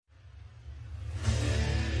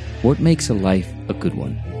What makes a life a good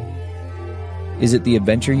one? Is it the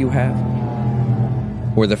adventure you have?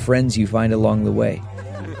 Or the friends you find along the way?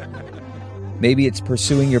 Maybe it's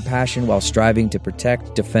pursuing your passion while striving to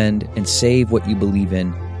protect, defend, and save what you believe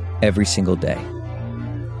in every single day.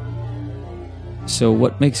 So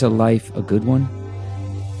what makes a life a good one?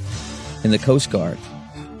 In the Coast Guard,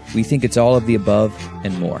 we think it's all of the above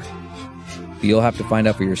and more. But you'll have to find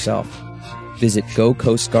out for yourself. Visit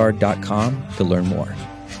gocoastguard.com to learn more.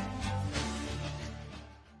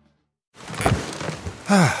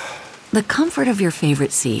 The comfort of your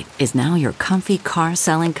favorite seat is now your comfy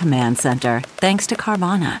car-selling command center, thanks to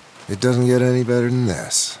Carvana. It doesn't get any better than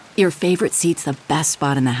this. Your favorite seat's the best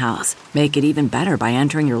spot in the house. Make it even better by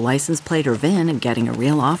entering your license plate or VIN and getting a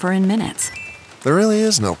real offer in minutes. There really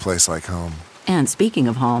is no place like home. And speaking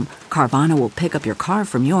of home, Carvana will pick up your car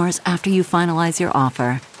from yours after you finalize your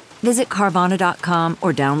offer. Visit Carvana.com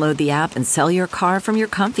or download the app and sell your car from your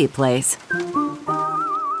comfy place.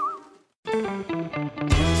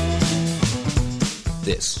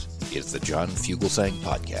 This is the John Fugelsang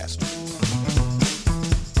Podcast.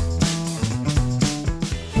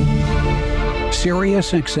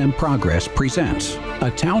 SiriusXM Progress presents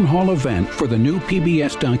a town hall event for the new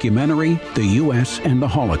PBS documentary, The US and the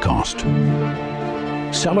Holocaust.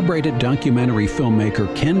 Celebrated documentary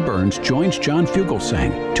filmmaker Ken Burns joins John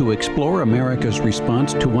Fugelsang to explore America's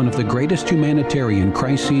response to one of the greatest humanitarian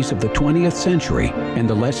crises of the 20th century and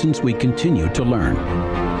the lessons we continue to learn.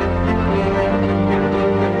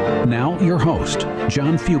 Now, your host,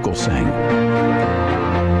 John Fugelsang.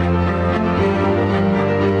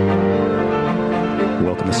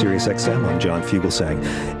 Welcome to SiriusXM. I'm John Fugelsang.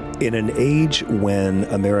 In an age when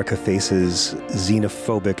America faces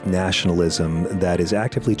xenophobic nationalism that is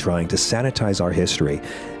actively trying to sanitize our history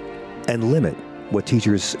and limit what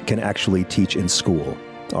teachers can actually teach in school,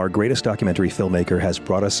 our greatest documentary filmmaker has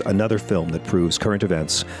brought us another film that proves current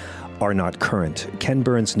events are not current. Ken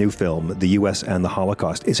Burns' new film, The US and the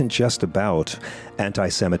Holocaust, isn't just about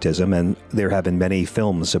anti-Semitism, and there have been many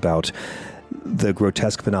films about the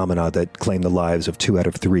grotesque phenomena that claim the lives of 2 out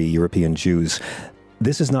of 3 European Jews.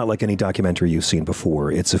 This is not like any documentary you've seen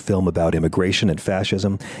before. It's a film about immigration and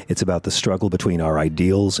fascism. It's about the struggle between our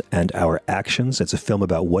ideals and our actions. It's a film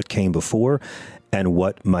about what came before and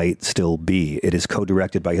what might still be. It is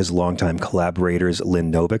co-directed by his longtime collaborators,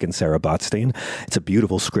 Lynn Novick and Sarah Botstein. It's a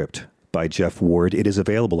beautiful script by Jeff Ward. It is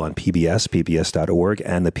available on PBS, pbs.org,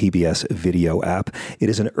 and the PBS video app. It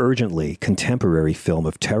is an urgently contemporary film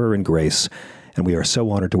of terror and grace, and we are so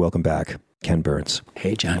honored to welcome back Ken Burns.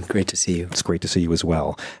 Hey, John. Great to see you. It's great to see you as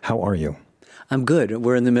well. How are you? I'm good.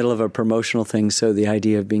 We're in the middle of a promotional thing, so the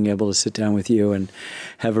idea of being able to sit down with you and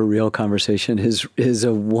have a real conversation is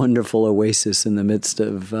a wonderful oasis in the midst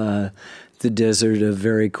of the desert of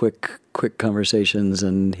very quick conversations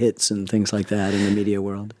and hits and things like that in the media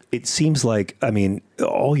world. It seems like,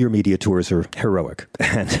 all your media tours are heroic,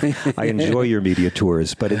 and I enjoy your media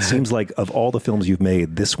tours, but it seems like of all the films you've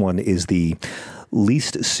made, this one is the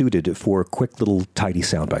least suited for quick little tidy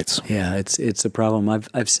sound bites. Yeah, it's a problem.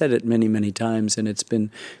 I've said it many, many times, and it's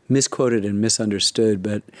been misquoted and misunderstood,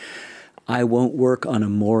 but I won't work on a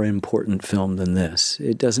more important film than this.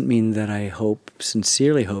 It doesn't mean that I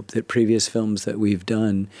sincerely hope that previous films that we've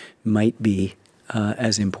done might be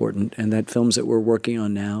as important, and that films that we're working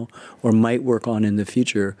on now or might work on in the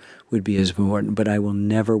future would be as important, but I will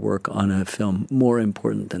never work on a film more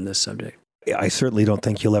important than this subject. I certainly don't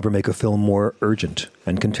think you'll ever make a film more urgent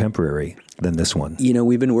and contemporary than this one.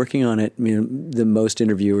 We've been working on it. The most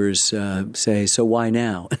interviewers say, so why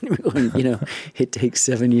now? It takes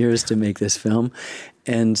 7 years to make this film.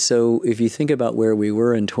 And so if you think about where we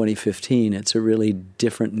were in 2015, it's a really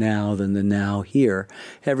different now than the now here.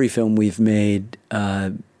 Every film we've made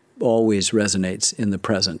always resonates in the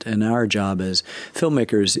present. And our job as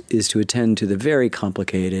filmmakers is to attend to the very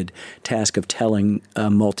complicated task of telling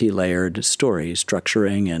a multi-layered story,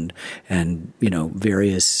 structuring and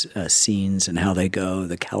various scenes and how they go,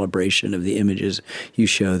 the calibration of the images you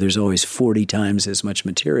show. There's always 40 times as much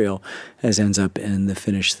material as ends up in the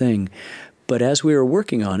finished thing. But as we were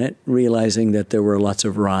working on it, realizing that there were lots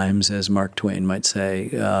of rhymes, as Mark Twain might say,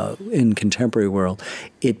 in contemporary world,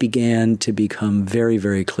 it began to become very,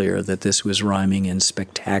 very clear that this was rhyming in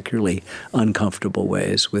spectacularly uncomfortable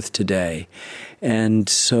ways with today. And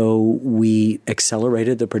so we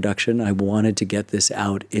accelerated the production. I wanted to get this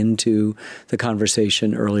out into the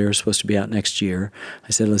conversation earlier. It was supposed to be out next year. I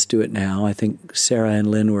said, let's do it now. I think Sarah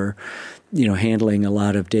and Lynn were handling a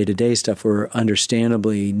lot of day-to-day stuff, or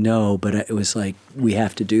understandably no, but it was like, we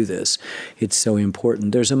have to do this. It's so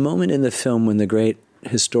important. There's a moment in the film when the great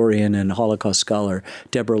historian and Holocaust scholar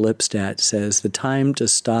Deborah Lipstadt says the time to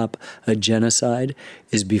stop a genocide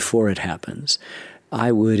is before it happens.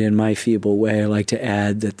 I would, in my feeble way, like to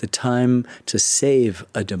add that the time to save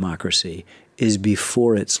a democracy is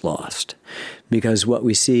before it's lost. Because what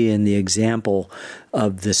we see in the example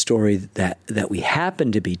of the story that we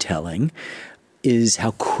happen to be telling is how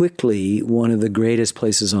quickly one of the greatest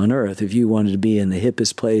places on earth, if you wanted to be in the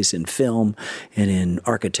hippest place in film and in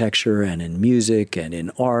architecture and in music and in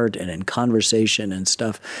art and in conversation and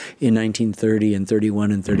stuff in 1930 and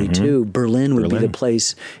 31 and 32, Berlin would be the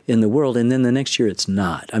place in the world. And then the next year it's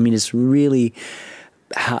not. I mean, it's really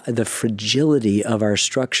the fragility of our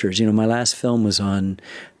structures. You know, my last film was on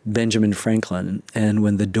Benjamin Franklin, and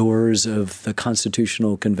when the doors of the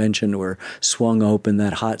Constitutional Convention were swung open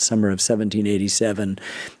that hot summer of 1787,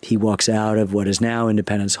 he walks out of what is now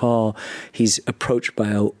Independence Hall. He's approached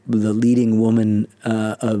by the leading woman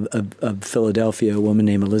of Philadelphia, a woman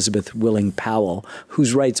named Elizabeth Willing Powell,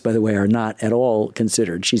 whose rights, by the way, are not at all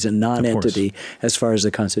considered. She's a non-entity as far as the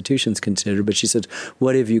Constitution's considered. But she says,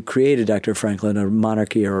 "What have you created, Dr. Franklin, a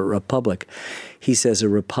monarchy or a republic?" He says, "A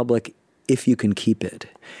republic if you can keep it."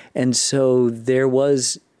 And so there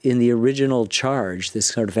was in the original charge this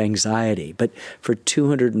sort of anxiety. But for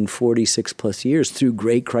 246 plus years, through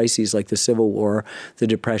great crises like the Civil War, the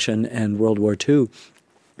Depression, and World War II,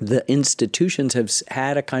 the institutions have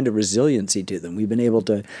had a kind of resiliency to them. We've been able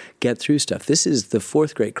to get through stuff. This is the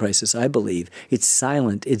fourth great crisis, I believe. It's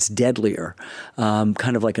silent. It's deadlier,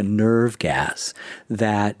 kind of like a nerve gas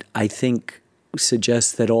that I think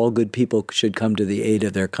suggests that all good people should come to the aid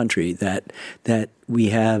of their country, that we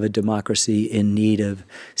have a democracy in need of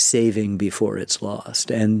saving before it's lost.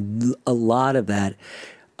 And a lot of that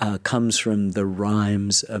comes from the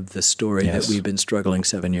rhymes of the story that we've been struggling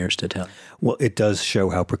 7 years to tell. Well, it does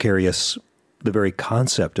show how precarious the very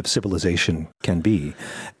concept of civilization can be.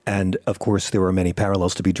 And of course, there are many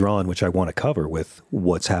parallels to be drawn, which I want to cover with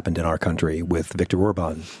what's happened in our country, with Viktor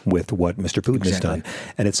Orban, with what Mr. Putin has done.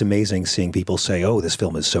 And it's amazing seeing people say, oh, this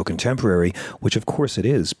film is so contemporary, which of course it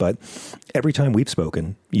is. But every time we've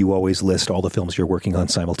spoken, you always list all the films you're working on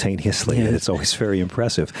simultaneously. And it's always very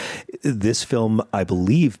impressive. This film, I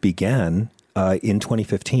believe, began in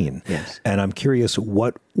 2015. Yes. And I'm curious,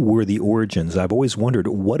 what were the origins? I've always wondered,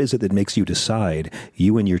 what is it that makes you decide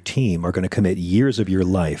you and your team are going to commit years of your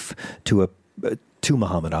life to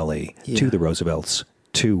Muhammad Ali, to the Roosevelts,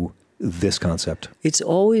 to this concept? It's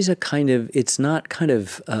always it's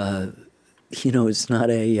not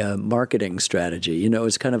a marketing strategy.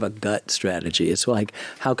 It's kind of a gut strategy. It's like,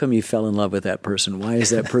 how come you fell in love with that person? Why is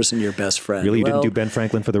that person your best friend? Really? You didn't do Ben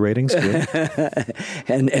Franklin for the ratings?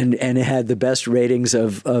 and it had the best ratings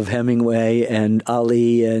of Hemingway and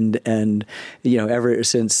Ali and ever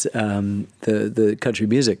since the country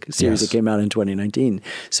music series that came out in 2019.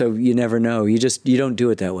 So you never know. You don't do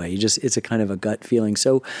it that way. It's a kind of a gut feeling.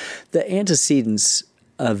 So the antecedents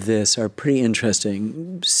of this are pretty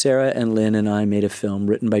interesting. Sarah and Lynn and I made a film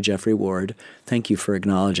written by Jeffrey Ward. Thank you for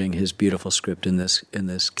acknowledging his beautiful script in this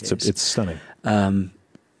case. It's stunning.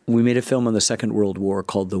 We made a film on the Second World War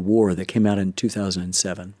called The War that came out in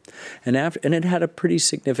 2007. And it had a pretty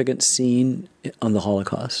significant scene on the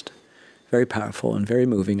Holocaust. Very powerful and very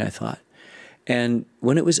moving, I thought. And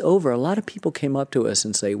when it was over, a lot of people came up to us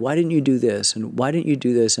and say, why didn't you do this? And why didn't you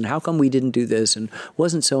do this? And how come we didn't do this? And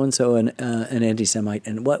wasn't so-and-so an anti-Semite?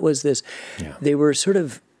 And what was this? Yeah. They were sort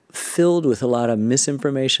of filled with a lot of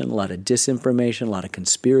misinformation, a lot of disinformation, a lot of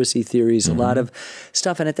conspiracy theories, a lot of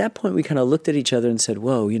stuff. And at that point, we kind of looked at each other and said,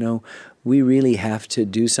 whoa, we really have to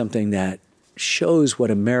do something that shows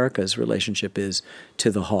what America's relationship is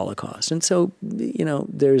to the Holocaust. And so,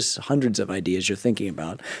 there's hundreds of ideas you're thinking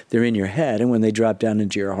about. They're in your head, and when they drop down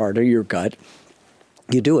into your heart or your gut,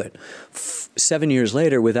 you do it. 7 years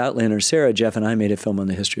later, without Lynn or Sarah, Jeff and I made a film on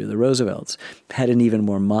the history of the Roosevelts. Had an even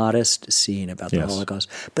more modest scene about the Holocaust.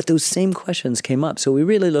 But those same questions came up. So we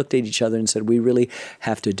really looked at each other and said, we really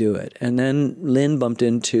have to do it. And then Lynn bumped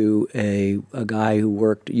into a guy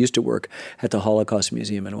who used to work at the Holocaust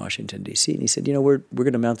Museum in Washington, D.C. And he said, we're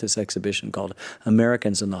going to mount this exhibition called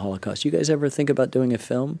Americans and the Holocaust. You guys ever think about doing a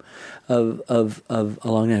film of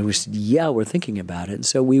along that? We said, yeah, we're thinking about it. And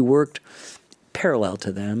so we worked parallel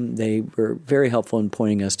to them. They were very helpful in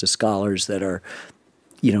pointing us to scholars that are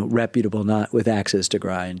reputable, not with axes to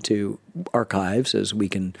grind, to archives as we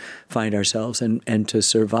can find ourselves, and to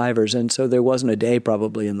survivors. And so there wasn't a day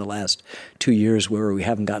probably in the last 2 years where we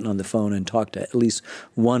haven't gotten on the phone and talked to at least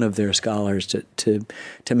one of their scholars to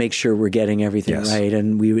make sure we're getting everything right.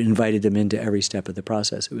 And we invited them into every step of the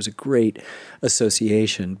process. It was a great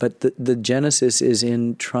association. But the genesis is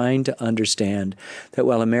in trying to understand that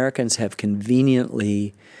while Americans have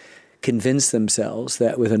conveniently convinced themselves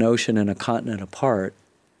that with an ocean and a continent apart,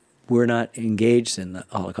 we're not engaged in the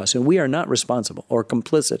Holocaust, and we are not responsible or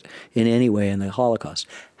complicit in any way in the Holocaust.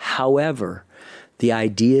 However, the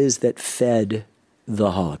ideas that fed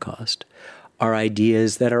the Holocaust are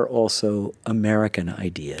ideas that are also American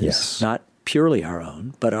ideas, not purely our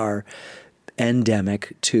own, but are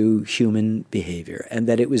endemic to human behavior, and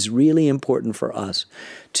that it was really important for us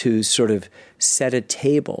to sort of set a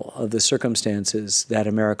table of the circumstances that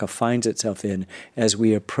America finds itself in as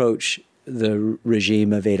we approach the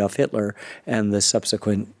regime of Adolf Hitler and the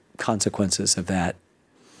subsequent consequences of that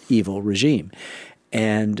evil regime,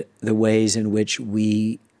 and the ways in which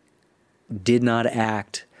we did not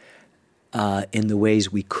act in the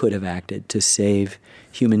ways we could have acted to save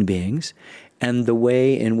human beings, and the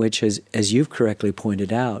way in which, as you've correctly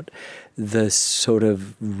pointed out, the sort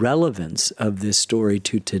of relevance of this story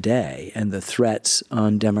to today and the threats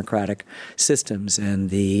on democratic systems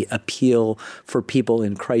and the appeal for people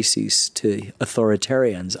in crises to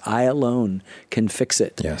authoritarians, I alone can fix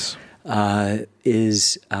it,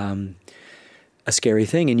 is a scary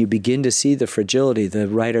thing. And you begin to see the fragility. The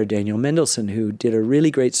writer Daniel Mendelsohn, who did a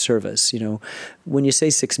really great service, when you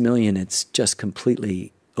say 6 million, it's just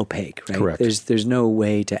completely opaque, right? Correct. There's no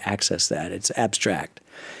way to access that. It's abstract.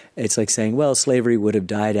 It's like saying, well, slavery would have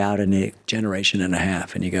died out in a generation and a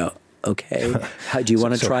half. And you go, okay, do you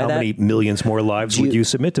want to try that? So how many millions more lives would you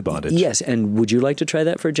submit to bondage? Yes, and would you like to try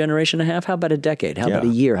that for a generation and a half? How about a decade? How about a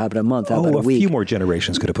year? How about a month? How about a week? A few more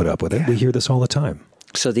generations could have put up with it. We hear this all the time.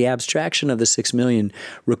 So the abstraction of the 6 million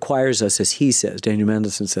requires us, as he says, Daniel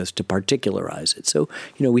Mendelsohn says, to particularize it. So,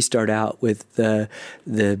 we start out with the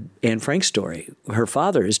Anne Frank story. Her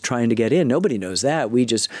father is trying to get in. Nobody knows that.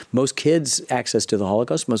 Most kids' access to the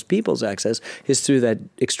Holocaust, most people's access is through that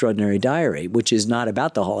extraordinary diary, which is not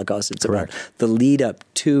about the Holocaust. It's about the lead up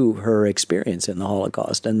to her experience in the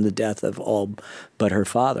Holocaust and the death of all but her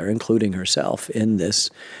father, including herself, in this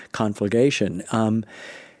conflagration.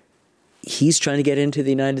 He's trying to get into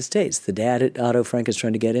the United States. The dad, Otto Frank, is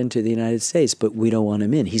trying to get into the United States, but we don't want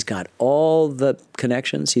him in. He's got all the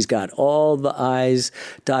connections. He's got all the I's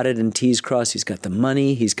dotted and T's crossed. He's got the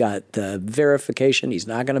money. He's got the verification. He's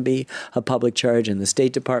not going to be a public charge. And the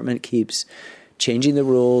State Department keeps changing the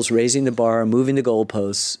rules, raising the bar, moving the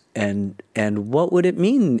goalposts. And what would it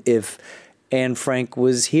mean if Anne Frank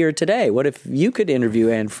was here today? What if you could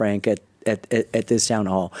interview Anne Frank at this town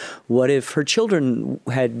hall? What if her children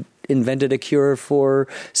had invented a cure for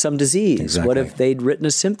some disease? Exactly. What if they'd written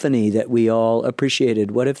a symphony that we all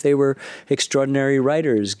appreciated? What if they were extraordinary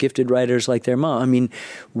writers, gifted writers like their mom? I mean,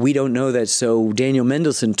 we don't know that. So Daniel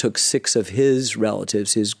Mendelsohn took 6 of his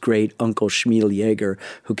relatives, his great uncle Shmuel Yeager,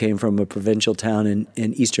 who came from a provincial town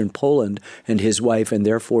in eastern Poland, and his wife and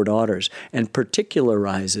their 4 daughters, and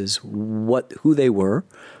particularizes who they were,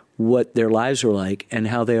 what their lives were like, and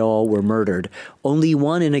how they all were murdered. Only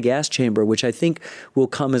one in a gas chamber, which I think will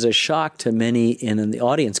come as a shock to many in the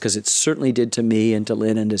audience, because it certainly did to me and to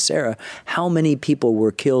Lynn and to Sarah. How many people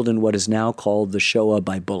were killed in what is now called the Shoah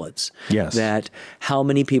by bullets? Yes. That how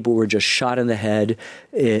many people were just shot in the head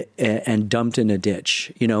and dumped in a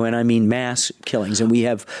ditch, and I mean mass killings. And we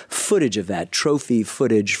have footage of that, trophy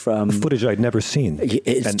footage from... Footage I'd never seen.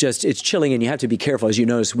 It's chilling, and you have to be careful. As you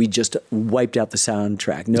notice, we just wiped out the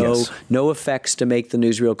soundtrack. No effects to make the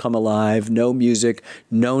newsreel come alive, no music,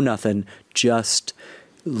 no nothing, just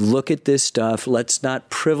look at this stuff. Let's not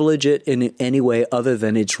privilege it in any way other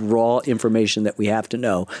than its raw information that we have to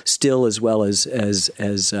know, still as well as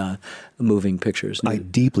moving pictures. I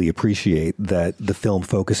deeply appreciate that the film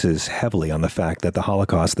focuses heavily on the fact that the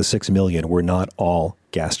Holocaust, the 6 million, were not all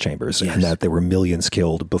gas chambers, and that there were millions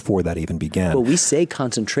killed before that even began. Well, we say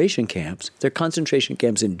concentration camps. They're concentration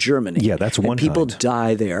camps in Germany. Yeah, that's one people kind.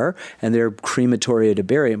 Die there, and they're crematoria to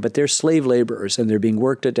bury them, but they're slave laborers, and they're being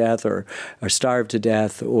worked to death or starved to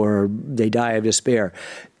death, or they die of despair.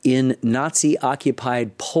 In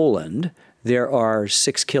Nazi-occupied Poland, there are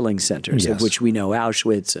 6 killing centers, of which we know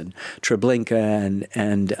Auschwitz and Treblinka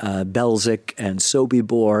and Belzec and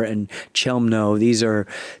Sobibor and Chelmno.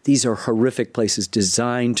 These are horrific places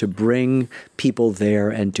designed to bring people there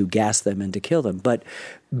and to gas them and to kill them. But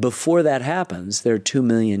before that happens, there are 2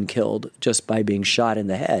 million killed just by being shot in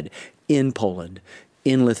the head in Poland,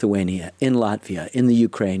 in Lithuania, in Latvia, in the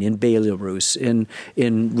Ukraine, in Belarus,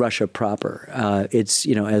 in Russia proper. It's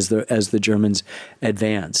as the Germans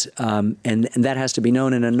advance, and that has to be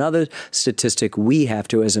known. And another statistic we have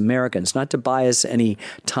to, as Americans, not to buy us any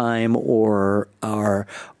time or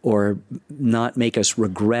not make us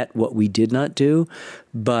regret what we did not do,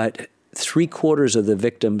 but 3/4 of the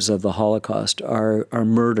victims of the Holocaust are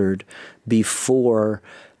murdered before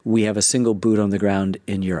we have a single boot on the ground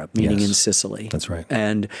in Europe, meaning in Sicily. That's right.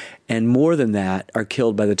 And more than that are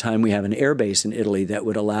killed by the time we have an air base in Italy that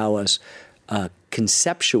would allow us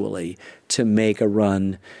conceptually to make a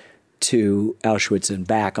run to Auschwitz and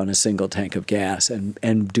back on a single tank of gas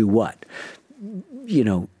and do what?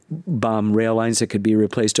 Bomb rail lines that could be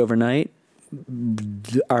replaced overnight.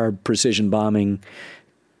 Our precision bombing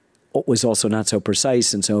was also not so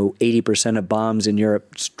precise, and so 80% of bombs in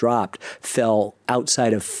Europe dropped fell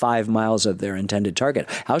outside of 5 miles of their intended target.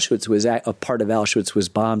 A part of Auschwitz was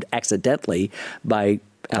bombed accidentally by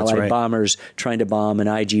Allied bombers trying to bomb an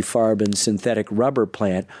IG Farb and synthetic rubber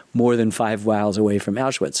plant more than 5 miles away from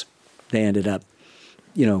Auschwitz. They ended up,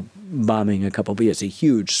 bombing a couple, but it's a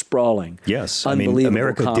huge, sprawling, unbelievable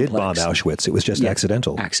America complex. did bomb Auschwitz. It was just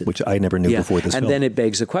accidental, which I never knew before this film. And then it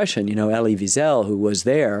begs the question, Elie Wiesel, who was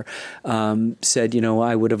there, said,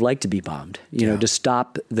 I would have liked to be bombed, to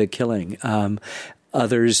stop the killing.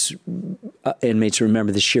 Others, inmates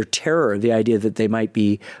remember the sheer terror, the idea that they might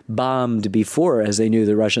be bombed before, as they knew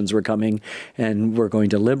the Russians were coming and were going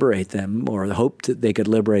to liberate them, or hoped that they could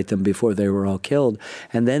liberate them before they were all killed.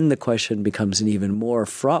 And then the question becomes an even more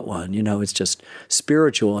fraught one. It's just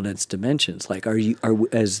spiritual in its dimensions. Like,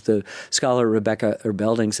 as the scholar Rebecca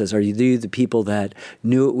Erbelding says, are you the people that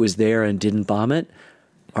knew it was there and didn't bomb it?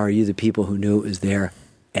 Or are you the people who knew it was there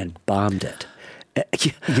and bombed it?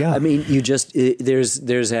 Yeah. I mean,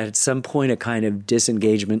 there's at some point a kind of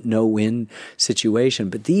disengagement, no-win situation.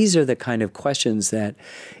 But these are the kind of questions that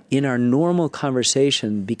in our normal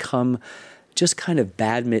conversation become just kind of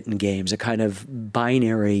badminton games, a kind of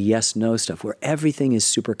binary yes-no stuff where everything is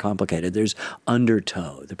super complicated. There's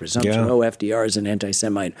undertow, the presumption, FDR is an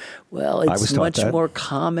anti-Semite. Well, it's much more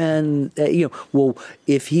common. Well,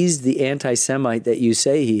 if he's the anti-Semite that you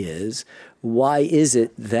say he is, why is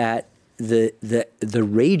it that the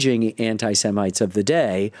raging anti-Semites of the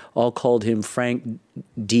day all called him Frank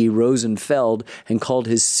D. Rosenfeld and called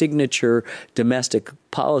his signature domestic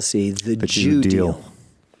policy the Jew deal?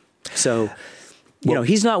 So,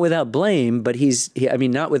 he's not without blame, but he's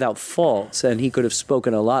not without faults, and he could have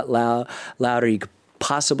spoken a lot louder. He could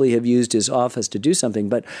possibly have used his office to do something,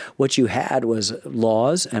 but what you had was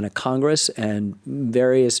laws and a Congress and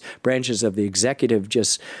various branches of the executive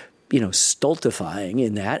just stultifying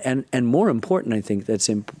in that. And more important, I think, that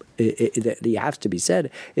has to be said,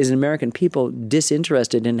 is an American people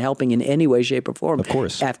disinterested in helping in any way, shape, or form. Of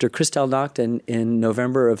course. After Kristallnacht in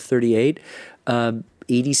November of 1938,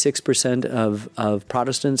 86% of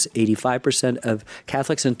Protestants, 85% of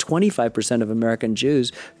Catholics, and 25% of American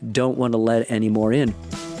Jews don't want to let any more in.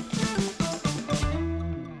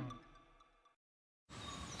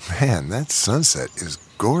 Man, that sunset is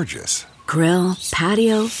gorgeous. Grill,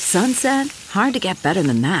 patio, sunset. Hard to get better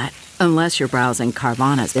than that. Unless you're browsing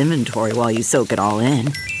Carvana's inventory while you soak it all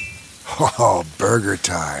in. Oh, burger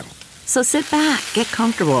time. So sit back, get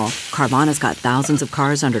comfortable. Carvana's got thousands of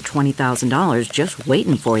cars under $20,000 just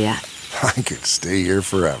waiting for you. I could stay here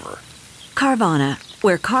forever. Carvana,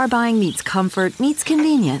 where car buying meets comfort meets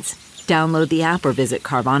convenience. Download the app or visit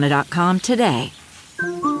Carvana.com today.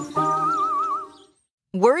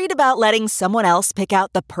 Worried about letting someone else pick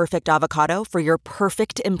out the perfect avocado for your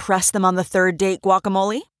perfect impress-them-on-the-third-date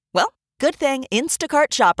guacamole? Well, good thing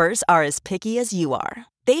Instacart shoppers are as picky as you are.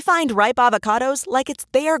 They find ripe avocados like it's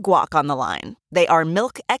their guac on the line. They are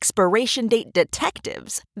milk expiration date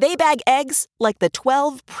detectives. They bag eggs like the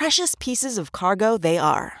 12 precious pieces of cargo they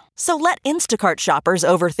are. So let Instacart shoppers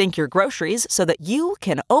overthink your groceries so that you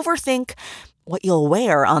can overthink what you'll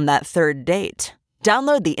wear on that third date.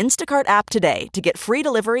 Download the Instacart app today to get free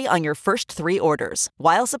delivery on your first 3 orders,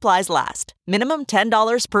 while supplies last. Minimum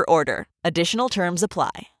 $10 per order. Additional terms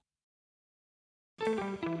apply.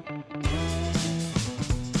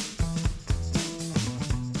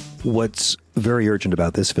 What's very urgent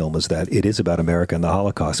about this film is that it is about America and the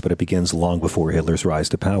Holocaust, but it begins long before Hitler's rise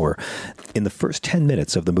to power. In the first 10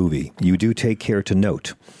 minutes of the movie, you do take care to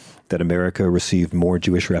note that America received more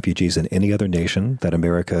Jewish refugees than any other nation, that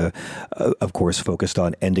America, of course, focused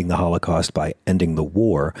on ending the Holocaust by ending the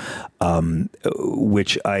war,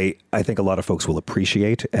 which I think a lot of folks will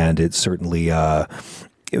appreciate, and it certainly it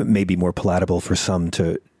may be more palatable for some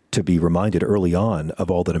to to be reminded early on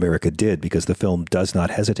of all that America did, because the film does not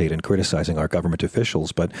hesitate in criticizing our government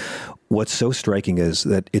officials. But what's so striking is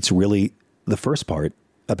that it's really the first part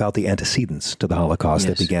about the antecedents to the Holocaust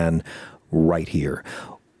that began right here.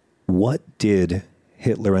 What did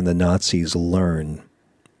Hitler and the Nazis learn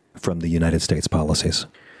from the United States policies?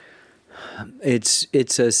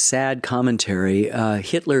 It's a sad commentary.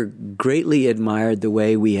 Hitler greatly admired the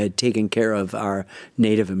way we had taken care of our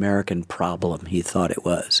Native American problem, he thought it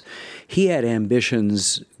was. He had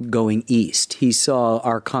ambitions going east. He saw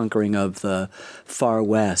our conquering of the far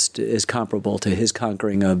west as comparable to his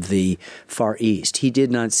conquering of the far east. He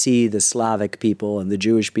did not see the Slavic people and the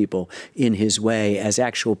Jewish people in his way as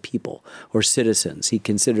actual people or citizens. He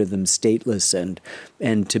considered them stateless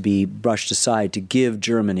and to be brushed aside, to give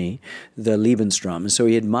Germany the Lebensraum. And so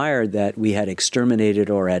he admired that we had exterminated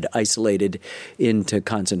or had isolated into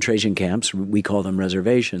concentration camps, we call them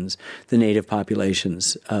reservations, the native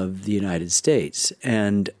populations of the United States.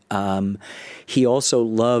 And he also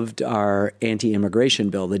loved our anti-immigration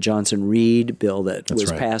bill, the Johnson-Reed bill that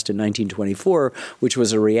was passed in 1924, which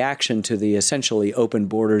was a reaction to the essentially open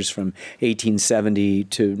borders from 1870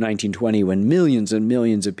 to 1920, when millions and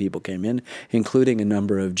millions of people came in, including a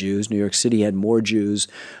number of Jews. New York City had more Jews.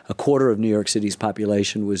 A quarter of New York City's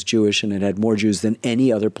population was Jewish, and it had more Jews than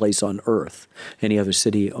any other place on earth, any other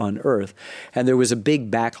city on earth. And there was a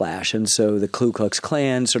big backlash, and so the Ku Klux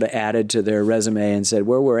Klan sort of added to their resume and said,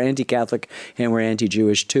 well, we're anti-Catholic and we're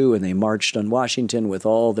anti-Jewish too, and they marched on Washington with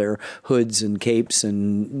all their hoods and capes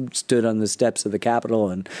and stood on the steps of the Capitol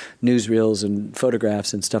and newsreels and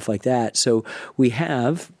photographs and stuff like that. So we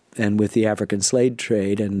have, and with the African slave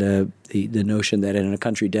trade and the notion that in a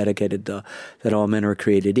country dedicated to that all men are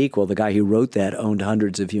created equal, the guy who wrote that owned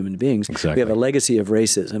hundreds of human beings. Exactly. We have a legacy of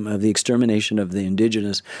racism, of the extermination of the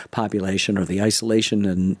indigenous population or the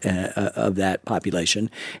isolation of that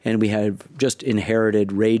population. And we have just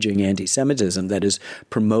inherited raging anti-Semitism that is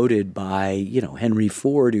promoted by, Henry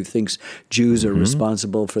Ford, who thinks Jews are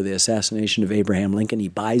responsible for the assassination of Abraham Lincoln. He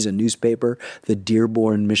buys a newspaper, the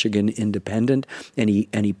Dearborn, Michigan Independent, and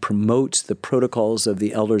he promotes the Protocols of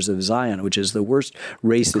the Elders of Zion, which is the worst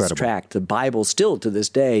racist tract, the Bible still to this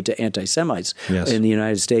day, to anti-Semites in the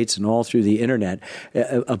United States and all through the internet,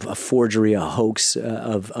 a forgery, a hoax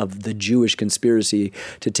of the Jewish conspiracy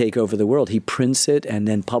to take over the world. He prints it and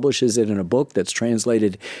then publishes it in a book that's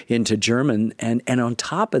translated into German. And on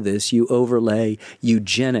top of this, you overlay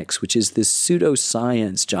eugenics, which is this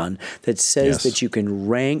pseudoscience, John, that says that you can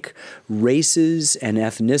rank races and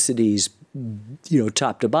ethnicities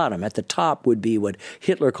top to bottom. At the top would be what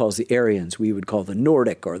Hitler calls the Aryans. We would call the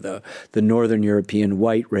Nordic or the Northern European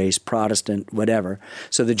white race, Protestant, whatever.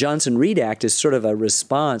 So the Johnson-Reed Act is sort of a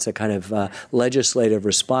response, a kind of legislative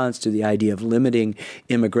response to the idea of limiting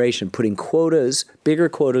immigration, putting quotas, bigger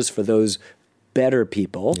quotas for those better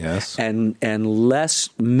people, and less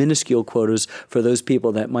minuscule quotas for those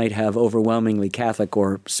people that might have overwhelmingly Catholic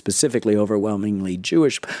or specifically overwhelmingly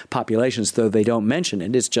Jewish populations, though they don't mention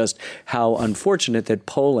it. It's just how unfortunate that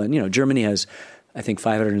Poland, Germany has, I think,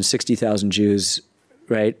 560,000 Jews,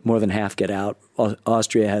 right? More than half get out.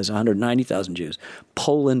 Austria has 190,000 Jews.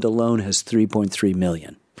 Poland alone has 3.3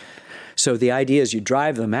 million. So the idea is you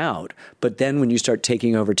drive them out, but then when you start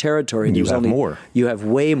taking over territory, you have more. You have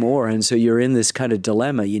way more, and so you're in this kind of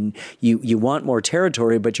dilemma. You want more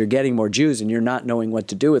territory, but you're getting more Jews, and you're not knowing what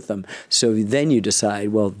to do with them. So then you decide,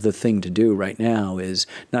 well, the thing to do right now is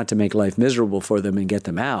not to make life miserable for them and get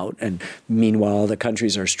them out. And meanwhile, the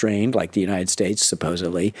countries are strained, like the United States,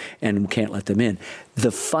 supposedly, and can't let them in.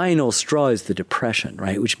 The final straw is the Depression,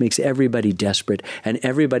 right, which makes everybody desperate and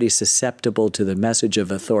everybody susceptible to the message of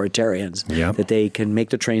authoritarians that they can make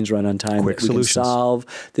the trains run on time, quick that we solutions. can solve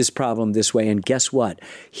this problem this way. And guess what?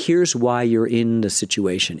 Here's why you're in the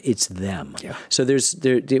situation. It's them. Yeah. So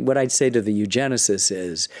what I'd say to the eugenicists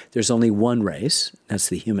is there's only one race. That's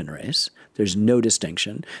the human race. There's no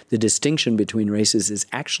distinction. The distinction between races is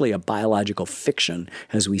actually a biological fiction,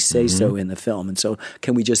 as we say so in the film. And so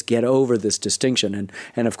can we just get over this distinction?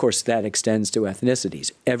 And of course, that extends to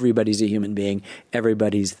ethnicities. Everybody's a human being.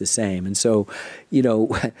 Everybody's the same. And so,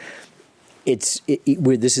 this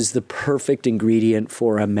is the perfect ingredient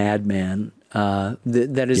for a madman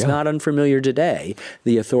that is not unfamiliar today,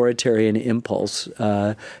 the authoritarian impulse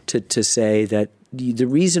to say that the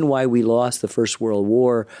reason why we lost the First World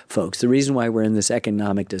War, folks, the reason why we're in this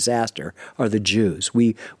economic disaster are the Jews.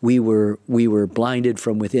 We were blinded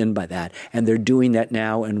from within by that, and they're doing that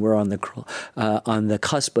now, and we're on the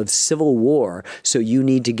cusp of civil war. So you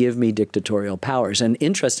need to give me dictatorial powers. And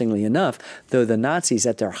interestingly enough, though the Nazis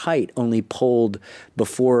at their height only polled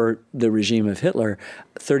before the regime of Hitler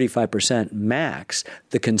 35% max,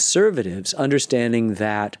 the conservatives, understanding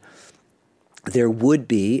that there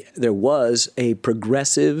was a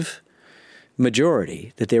progressive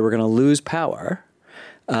majority, that they were going to lose power,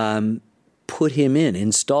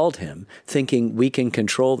 installed him, thinking we can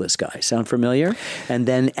control this guy. Sound familiar? And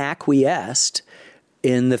then acquiesced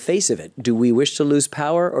in the face of it. Do we wish to lose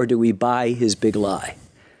power, or do we buy his big lie?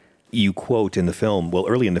 You quote in the film,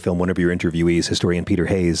 early in the film, one of your interviewees, historian Peter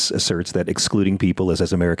Hayes, asserts that excluding people is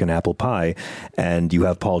as American apple pie. And you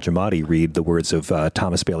have Paul Giamatti read the words of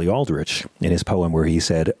Thomas Bailey Aldrich in his poem where he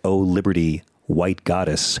said, "O liberty, white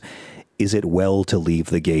goddess, is it well to leave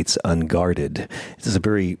the gates unguarded?" This is a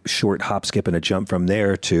very short hop, skip, and a jump from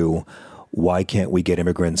there to why can't we get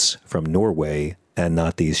immigrants from Norway and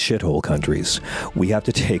not these shithole countries? We have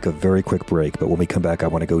to take a very quick break, but when we come back, I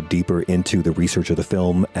want to go deeper into the research of the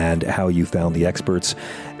film and how you found the experts,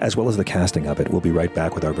 as well as the casting of it. We'll be right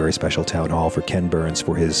back with our very special town hall for Ken Burns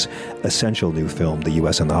for his essential new film, The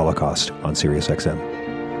US and the Holocaust, on SiriusXM.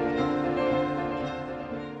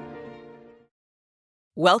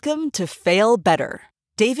 Welcome to Fail Better,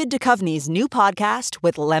 David Duchovny's new podcast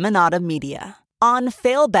with Lemonada Media. On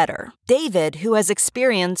Fail Better, David, who has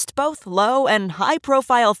experienced both low and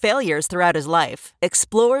high-profile failures throughout his life,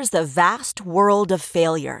 explores the vast world of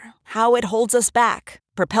failure, how it holds us back,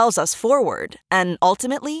 propels us forward, and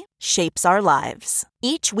ultimately shapes our lives.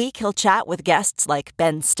 Each week he'll chat with guests like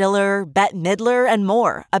Ben Stiller, Bette Midler, and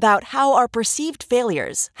more about how our perceived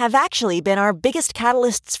failures have actually been our biggest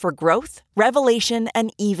catalysts for growth, revelation,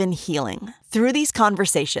 and even healing. Through these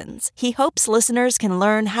conversations, he hopes listeners can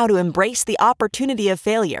learn how to embrace the opportunity of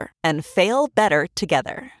failure and fail better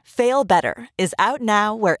together. Fail Better is out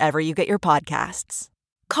now wherever you get your podcasts.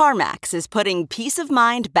 CarMax is putting peace of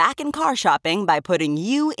mind back in car shopping by putting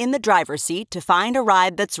you in the driver's seat to find a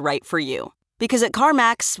ride that's right for you. Because at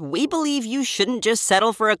CarMax, we believe you shouldn't just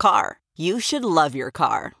settle for a car. You should love your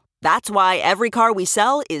car. That's why every car we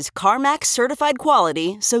sell is CarMax certified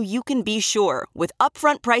quality, so you can be sure with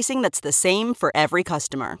upfront pricing that's the same for every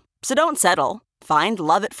customer. So don't settle. Find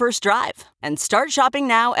love at first drive and start shopping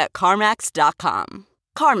now at CarMax.com.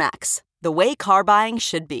 CarMax, the way car buying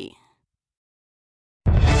should be.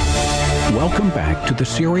 Welcome back to the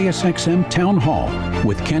SiriusXM Town Hall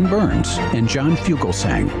with Ken Burns and John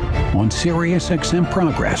Fugelsang on SiriusXM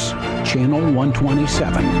Progress, Channel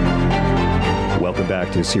 127. Welcome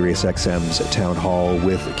back to SiriusXM's Town Hall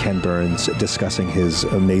with Ken Burns, discussing his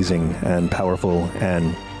amazing and powerful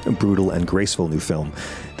and brutal and graceful new film,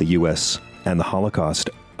 The US and the Holocaust.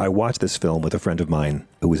 I watched this film with a friend of mine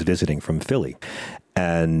who was visiting from Philly.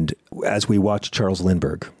 And as we watched Charles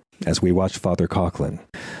Lindbergh, as we watched Father Coughlin,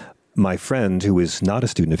 my friend, who is not a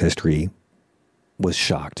student of history, was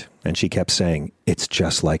shocked. And she kept saying, "It's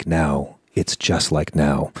just like now. It's just like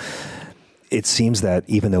now." It seems that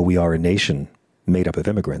even though we are a nation made up of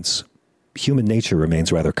immigrants, human nature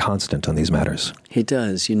remains rather constant on these matters. It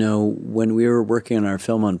does. You know, when we were working on our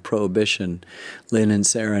film on Prohibition, Lynn and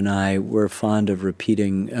Sarah and I were fond of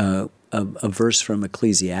repeating a verse from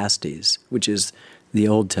Ecclesiastes, which is the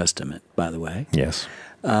Old Testament, by the way. Yes.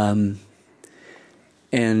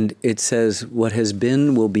 And it says, what has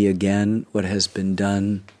been will be again, what has been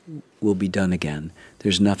done will be done again.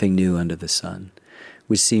 There's nothing new under the sun,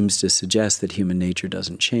 which seems to suggest that human nature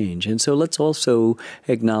doesn't change. And so let's also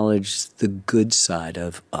acknowledge the good side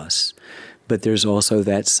of us. But there's also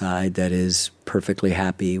that side that is perfectly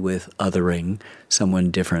happy with othering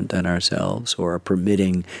someone different than ourselves, or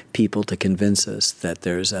permitting people to convince us that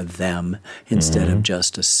there's a them instead of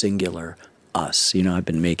just a singular us. You know, I've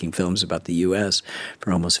been making films about the U.S.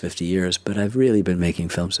 for almost 50 years, but I've really been making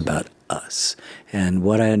films about us. And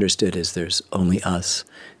what I understood is there's only us.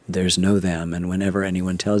 There's no them. And whenever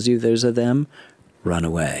anyone tells you there's a them, run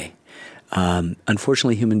away.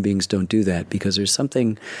 Unfortunately, human beings don't do that because there's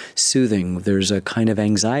something soothing. There's a kind of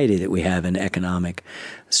anxiety that we have in economic,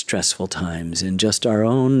 stressful times, in just our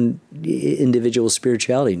own individual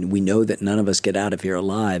spirituality. We know that none of us get out of here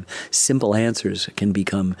alive. Simple answers can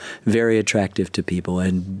become very attractive to people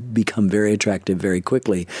and become very attractive very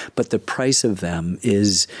quickly. But the price of them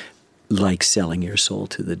is like selling your soul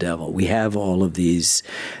to the devil. We have all of these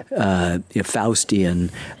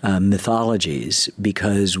Faustian mythologies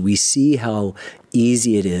because we see how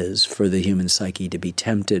easy it is for the human psyche to be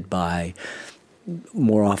tempted by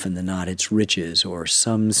more often than not, it's riches or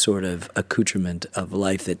some sort of accoutrement of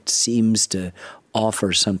life that seems to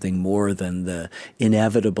offer something more than the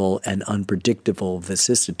inevitable and unpredictable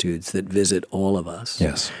vicissitudes that visit all of us.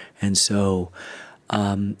 Yes. And so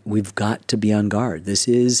we've got to be on guard. This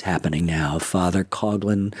is happening now. Father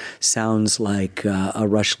Coughlin sounds like a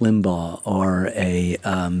Rush Limbaugh or a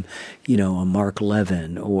Mark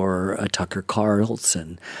Levin or a Tucker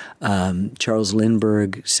Carlson. Charles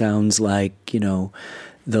Lindbergh sounds like, the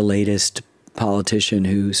latest politician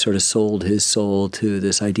who sort of sold his soul to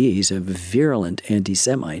this idea. He's a virulent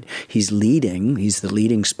anti-Semite. He's the leading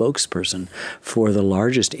spokesperson for the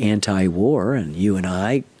largest anti-war, and you and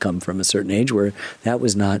I come from a certain age where that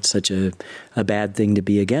was not such a bad thing to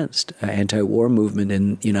be against. An anti-war movement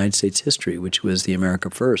in United States history, which was the America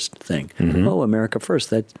First thing. Mm-hmm. Oh, America First,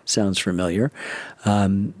 that sounds familiar.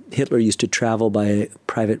 Hitler used to travel by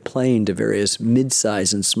private plane to various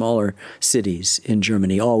mid-sized and smaller cities in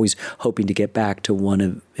Germany, always hoping to get back to one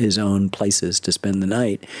of his own places to spend the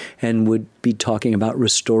night, and would be talking about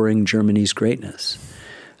restoring Germany's greatness.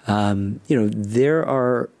 There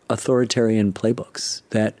are authoritarian playbooks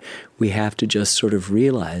that we have to just sort of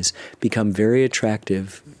realize become very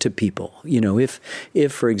attractive to people.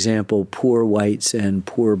 If for example, poor whites and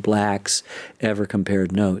poor blacks ever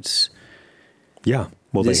compared notes. Yeah.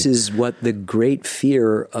 Well, this is what the great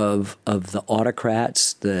fear of the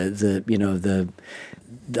autocrats, the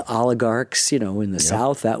oligarchs, in the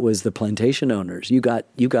South, that was the plantation owners. You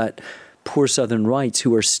got poor Southern whites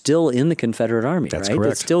who are still in the Confederate Army, That's right?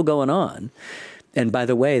 correct. It's still going on. And by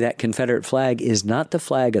the way, that Confederate flag is not the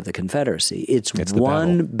flag of the Confederacy. It's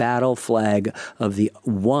one battle flag of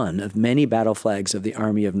many battle flags of the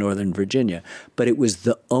Army of Northern Virginia. But it was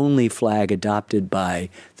the only flag adopted by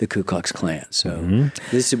the Ku Klux Klan. So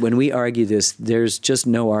when we argue this, there's just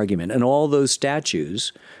no argument. And all those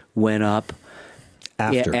statues went up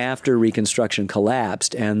after Reconstruction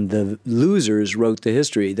collapsed, and the losers wrote the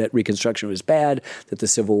history that Reconstruction was bad, that the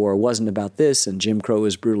Civil War wasn't about this, and Jim Crow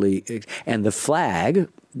was brutally... And the flag,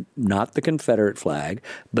 not the Confederate flag,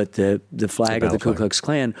 but the flag of the Ku Klux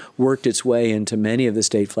Klan worked its way into many of the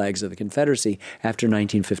state flags of the Confederacy after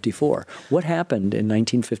 1954. What happened in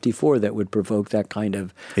 1954 that would provoke that kind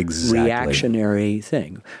of reactionary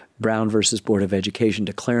thing? Brown versus Board of Education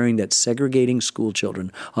declaring that segregating school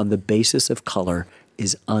children on the basis of color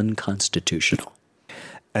is unconstitutional.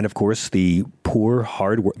 And of course, the poor,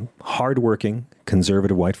 hardworking,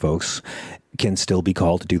 conservative white folks can still be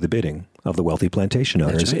called to do the bidding of the wealthy plantation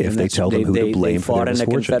owners if they tell them who to blame for their misfortune. They fought in the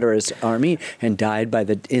Confederate Army and died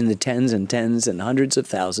in the tens and hundreds of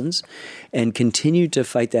thousands, and continued to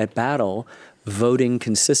fight that battle, voting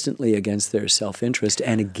consistently against their self-interest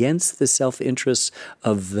and against the self-interest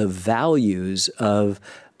of the values of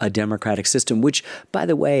a democratic system, which, by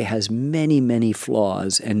the way, has many, many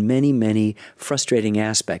flaws and many, many frustrating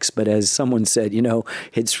aspects. But as someone said,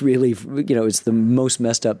 it's really, it's the most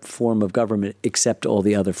messed up form of government except all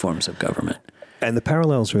the other forms of government. And the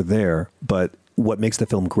parallels are there, but what makes the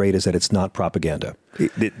film great is that it's not propaganda.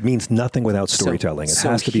 It means nothing without storytelling. It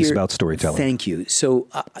has to be about storytelling. Thank you. So,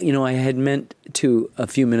 I had meant to a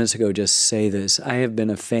few minutes ago just say this. I have been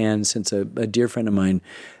a fan since a dear friend of mine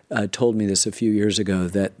told me this a few years ago,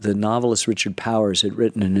 that the novelist Richard Powers had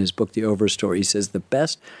written in his book, The Overstory. He says, the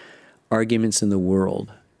best arguments in the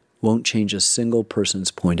world won't change a single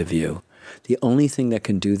person's point of view. The only thing that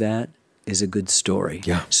can do that is a good story.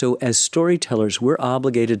 Yeah. So as storytellers, we're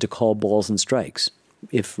obligated to call balls and strikes.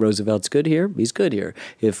 If Roosevelt's good here, he's good here.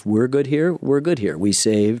 If we're good here, we're good here. We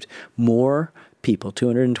saved more people,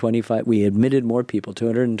 225. We admitted more people,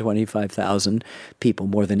 225,000 people,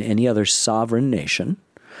 more than any other sovereign nation.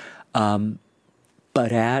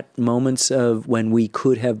 But at moments of when we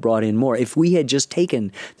could have brought in more, if we had just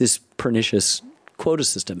taken this pernicious quota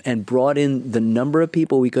system and brought in the number of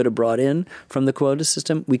people we could have brought in from the quota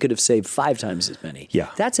system, we could have saved 5 times as many.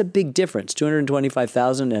 Yeah. That's a big difference.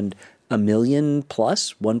 225,000 and a million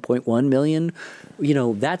plus, 1.1 million,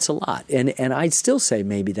 that's a lot. And I'd still say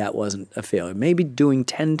maybe that wasn't a failure. Maybe doing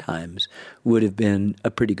 10 times would have been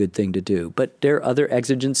a pretty good thing to do. But there are other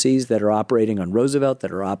exigencies that are operating on Roosevelt,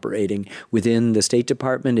 that are operating within the State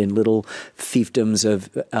Department in little fiefdoms of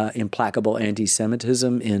implacable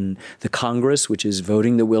anti-Semitism in the Congress, which is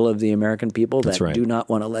voting the will of the American people that do not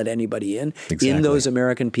want to let anybody in. Exactly. In those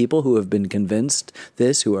American people who have been convinced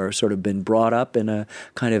this, who are sort of been brought up in a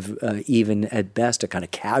kind of even at best a kind of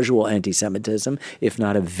casual anti-Semitism, if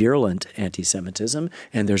not a virulent anti-Semitism.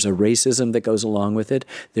 And there's a racism that goes along with it.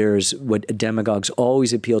 There's what demagogues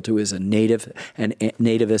always appeal to is a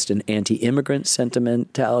nativist and anti-immigrant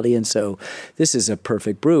sentimentality. And so this is a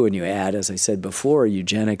perfect brew. And you add, as I said before,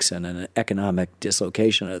 eugenics and an economic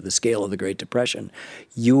dislocation of the scale of the Great Depression.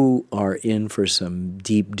 You are in for some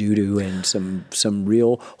deep doo-doo and some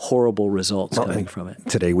real horrible results coming from it.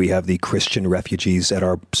 Today we have the Christian refugees at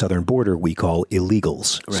our southern border we call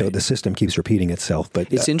illegals. Right. So the system keeps repeating itself.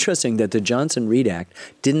 But it's interesting that the Johnson-Reed Act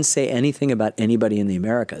didn't say anything about anybody in the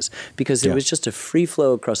Americas because there was just a free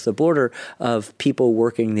flow across the border of people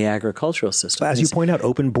working the agricultural system. As you point out,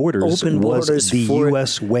 open borders was the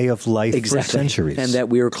U.S. way of life for centuries. And that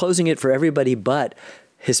we were closing it for everybody but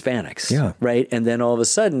Hispanics, right? And then all of a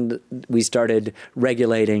sudden, we started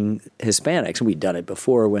regulating Hispanics. We'd done it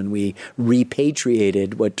before when we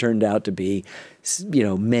repatriated what turned out to be,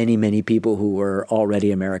 many, many people who were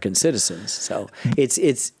already American citizens. So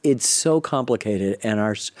it's so complicated, and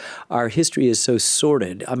our history is so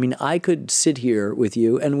sordid. I mean, I could sit here with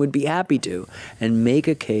you and would be happy to and make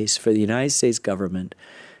a case for the United States government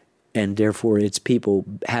and therefore its people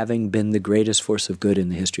having been the greatest force of good in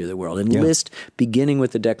the history of the world. And list, beginning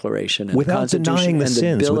with the Declaration and without the Constitution denying the and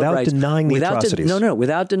sins, the Bill without of Rights. denying the atrocities.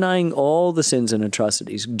 Without denying all the sins and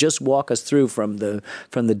atrocities. Just walk us through from the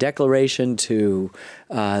Declaration to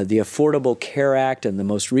the Affordable Care Act and the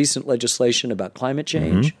most recent legislation about climate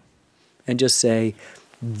change, and just say,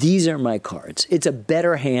 these are my cards. It's a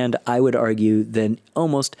better hand, I would argue, than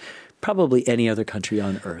almost probably any other country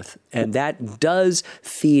on earth. And that does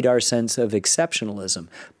feed our sense of exceptionalism.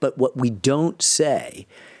 But what we don't say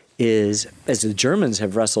is, as the Germans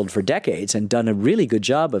have wrestled for decades and done a really good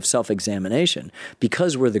job of self-examination,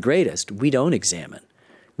 because we're the greatest, we don't examine,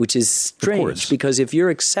 which is strange. Because if you're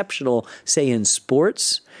exceptional, say in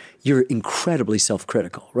sports, you're incredibly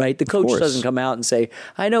self-critical, right? The coach doesn't come out and say,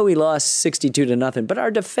 I know we lost 62-0, but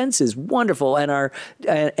our defense is wonderful and our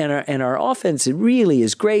offense really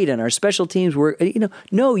is great and our special teams were,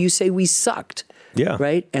 no, you say we sucked. Yeah.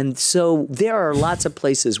 Right? And so there are lots of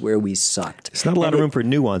places where we sucked. It's not a lot of room for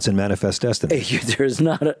nuance in Manifest Destiny. There's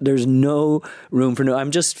no room for nuance.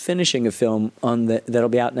 I'm just finishing a film that'll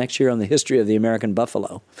be out next year on the history of the American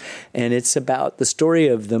buffalo. And it's about the story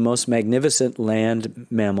of the most magnificent land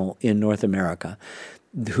mammal in North America,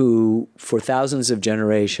 who for thousands of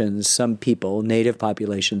generations, some people, native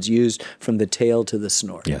populations, used from the tail to the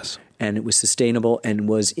snort. Yes. And it was sustainable and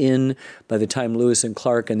was by the time Lewis and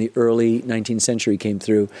Clark and the early 19th century came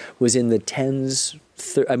through, was in the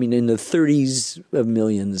in the 30s of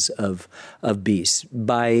millions of beasts.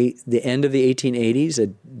 By the end of the 1880s, a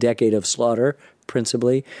decade of slaughter,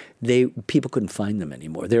 principally, people couldn't find them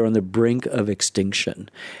anymore. They were on the brink of extinction.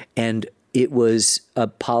 And it was a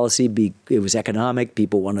policy, it was economic.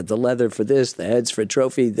 People wanted the leather for this, the heads for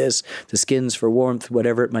trophy, the skins for warmth,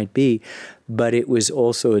 whatever it might be. But it was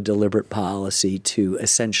also a deliberate policy to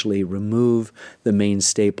essentially remove the main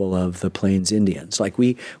staple of the Plains Indians. Like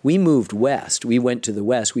we moved west. We went to the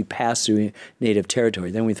west. We passed through native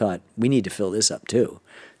territory. Then we thought, we need to fill this up too.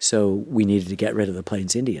 So we needed to get rid of the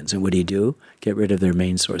Plains Indians. And what do? Get rid of their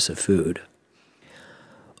main source of food.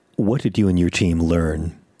 What did you and your team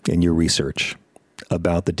learn in your research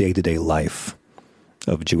about the day-to-day life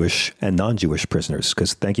of Jewish and non-Jewish prisoners?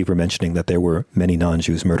 Because thank you for mentioning that there were many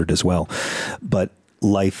non-Jews murdered as well. But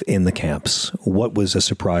life in the camps, what was a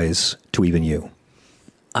surprise to even you?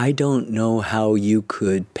 I don't know how you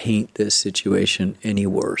could paint this situation any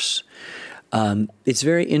worse. It's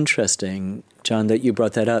very interesting, John, that you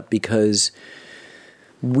brought that up, because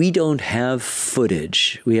we don't have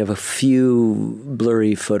footage. We have a few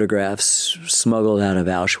blurry photographs smuggled out of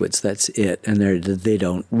Auschwitz. That's it. And they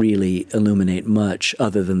don't really illuminate much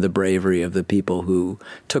other than the bravery of the people who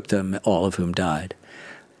took them, all of whom died.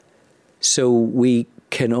 So we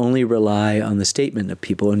can only rely on the statement of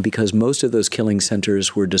people. And because most of those killing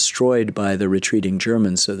centers were destroyed by the retreating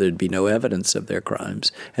Germans, so there'd be no evidence of their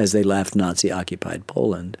crimes as they left Nazi-occupied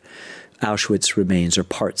Poland, Auschwitz remains, or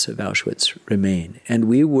parts of Auschwitz remain. And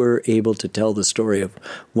we were able to tell the story of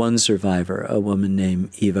one survivor, a woman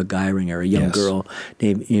named Eva Geiringer, a young girl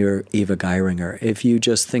named Eva Geiringer. If you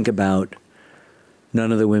just think about,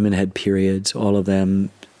 none of the women had periods, all of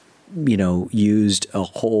them, used a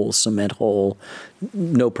whole cement hole,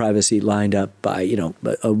 no privacy, lined up by,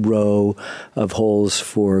 a row of holes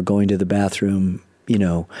for going to the bathroom,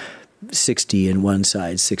 60 in one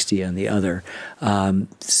side, 60 on the other,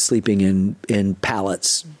 sleeping in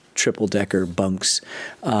pallets, triple-decker bunks,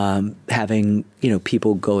 having,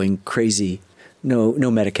 people going crazy No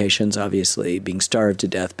medications, obviously, being starved to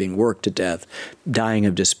death, being worked to death, dying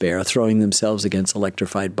of despair, throwing themselves against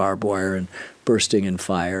electrified barbed wire and bursting in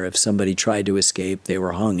fire. If somebody tried to escape, they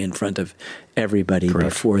were hung in front of everybody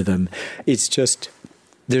before them. It's just,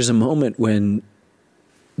 there's a moment when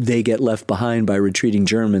they get left behind by retreating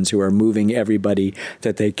Germans who are moving everybody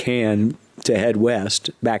that they can to head west,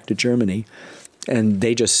 back to Germany. And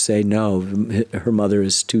they just say no, her mother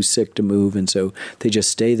is too sick to move, and so they just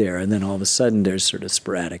stay there. And then all of a sudden there's sort of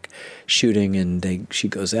sporadic shooting, and she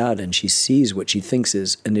goes out and she sees what she thinks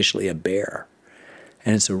is initially a bear.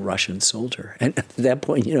 And it's a Russian soldier. And at that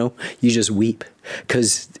point, you just weep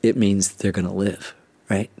because it means they're going to live,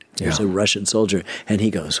 right? There's a Russian soldier. And he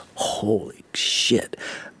goes, holy shit,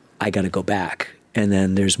 I got to go back. And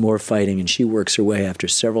then there's more fighting, and she works her way after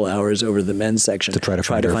several hours over the men's section to try to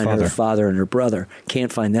find her father and her brother.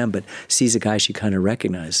 Can't find them, but sees a guy she kind of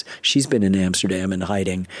recognizes. She's been in Amsterdam in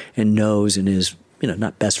hiding and knows and is,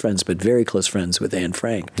 not best friends, but very close friends with Anne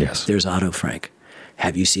Frank. Yes. There's Otto Frank.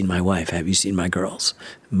 Have you seen my wife? Have you seen my girls?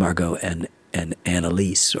 Margot and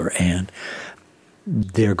Annalise or Anne.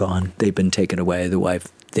 They're gone. They've been taken away. The wife,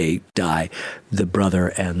 they die. The brother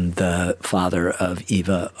and the father of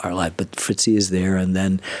Eva are alive. But Fritzi is there, and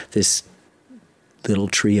then this little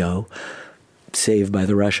trio, saved by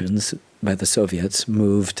the Russians, by the Soviets,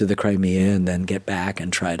 move to the Crimea and then get back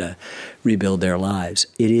and try to rebuild their lives.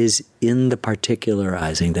 It is in the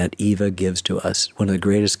particularizing that Eva gives to us, one of the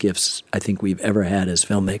greatest gifts I think we've ever had as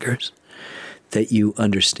filmmakers, that you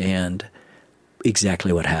understand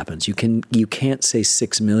exactly what happens. You can't say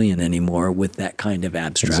 6 million anymore with that kind of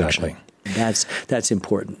abstraction. Exactly. That's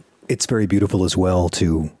important. It's very beautiful as well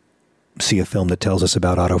to see a film that tells us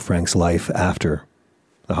about Otto Frank's life after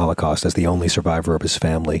the Holocaust as the only survivor of his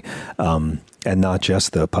family, and not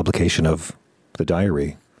just the publication of the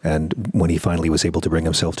diary, and when he finally was able to bring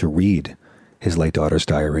himself to read his late daughter's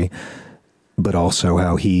diary, but also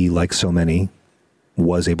how he, like so many,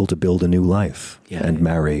 was able to build a new life and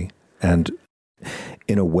marry and,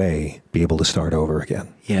 in a way, be able to start over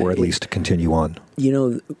again, or at least continue on.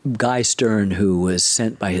 Guy Stern, who was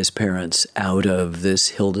sent by his parents out of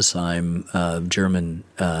this Hildesheim German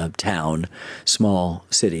town, small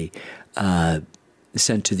city,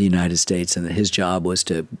 sent to the United States, and his job was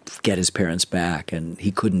to get his parents back, and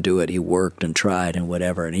he couldn't do it. He worked and tried and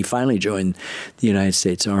whatever, and he finally joined the United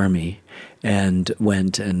States Army and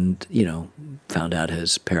went and, found out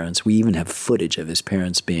his parents. We even have footage of his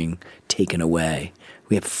parents being taken away.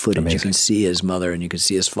 We have footage. Amazing. You can see his mother and you can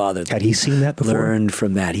see his father. Had he seen that before? Learned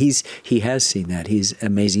from that. He has seen that. He's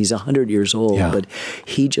amazing. He's 100 years old, but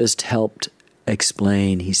he just helped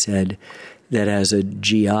explain. He said that as a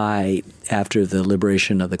GI after the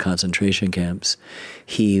liberation of the concentration camps,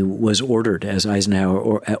 he was ordered, as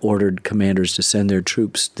Eisenhower ordered commanders to send their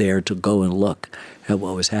troops there to go and look at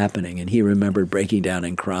what was happening. And he remembered breaking down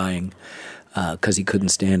and crying because he couldn't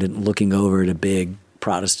stand it, and looking over at a big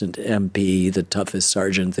Protestant MP, the toughest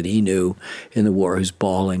sergeant that he knew in the war, who's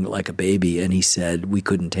bawling like a baby. And he said, we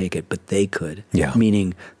couldn't take it, but they could. Yeah.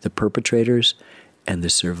 Meaning the perpetrators and the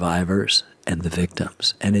survivors and the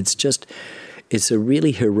victims. And it's a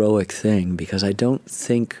really heroic thing, because I don't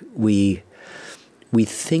think we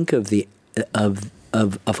think of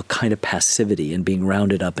a kind of passivity and being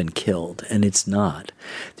rounded up and killed, and it's not.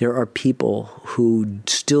 There are people who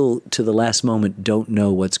still, to the last moment, don't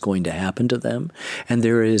know what's going to happen to them, and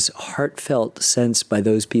there is heartfelt sense by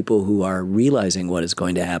those people who are realizing what is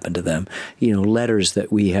going to happen to them. Letters that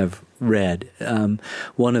we have read.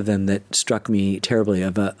 One of them that struck me terribly,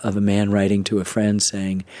 of a man writing to a friend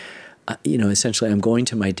saying, essentially, I'm going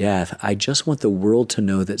to my death. I just want the world to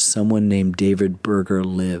know that someone named David Berger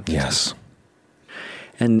lived. Yes.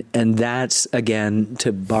 And that's, again,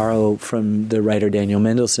 to borrow from the writer Daniel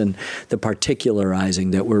Mendelsohn, the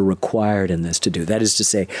particularizing that we're required in this to do. That is to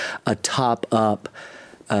say, a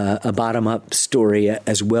bottom-up story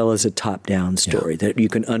as well as a top-down story, that you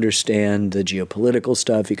can understand the geopolitical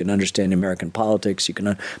stuff, you can understand American politics,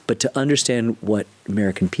 but to understand what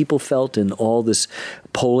American people felt in all this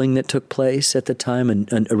polling that took place at the time,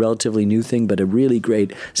 and a relatively new thing, but a really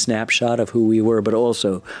great snapshot of who we were, but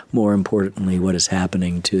also, more importantly, what is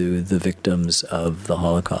happening to the victims of the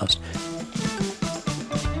Holocaust.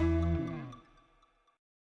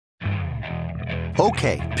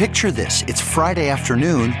 Okay, picture this. It's Friday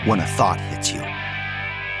afternoon when a thought hits you.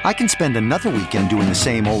 I can spend another weekend doing the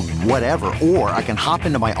same old whatever, or I can hop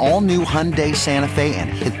into my all-new Hyundai Santa Fe and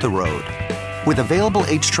hit the road. With available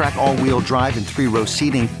H-Track all-wheel drive and 3-row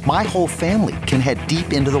seating, my whole family can head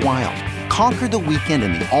deep into the wild. Conquer the weekend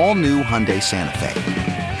in the all-new Hyundai Santa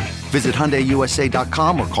Fe. Visit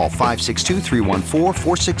HyundaiUSA.com or call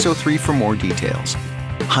 562-314-4603 for more details.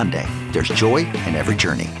 Hyundai, there's joy in every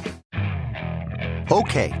journey.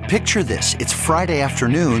 Okay, picture this. It's Friday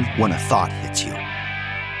afternoon when a thought hits you.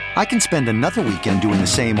 I can spend another weekend doing the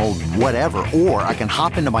same old whatever, or I can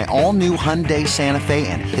hop into my all-new Hyundai Santa Fe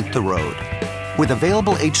and hit the road. With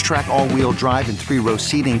available H-Track all-wheel drive and 3-row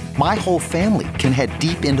seating, my whole family can head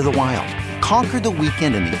deep into the wild. Conquer the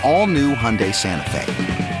weekend in the all-new Hyundai Santa Fe.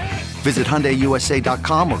 Visit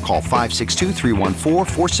HyundaiUSA.com or call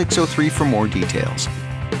 562-314-4603 for more details.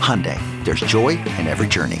 Hyundai, there's joy in every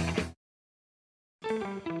journey.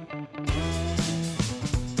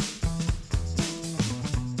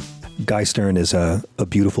 Guy Stern is a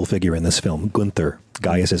beautiful figure in this film. Gunther.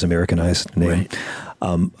 Guy is his Americanized name. Right.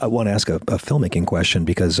 I want to ask a filmmaking question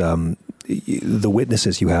because the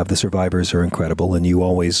witnesses you have, the survivors, are incredible, and you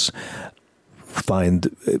always find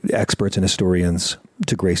experts and historians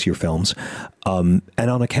to grace your films. And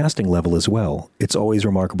on a casting level as well, it's always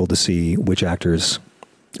remarkable to see which actors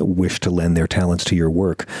wish to lend their talents to your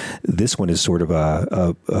work. This one is sort of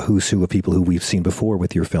a who's who of people who we've seen before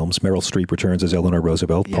with your films. Meryl Streep returns as Eleanor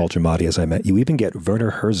Roosevelt, Paul Giamatti as I Met. You even get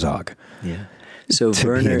Werner Herzog. Yeah. So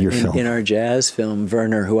Werner, in our jazz film,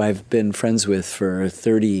 Werner, who I've been friends with for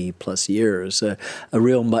 30 plus years, a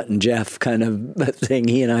real Mutt and Jeff kind of thing.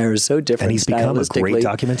 He and I are so different. And he's become a great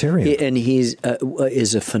documentarian. And he's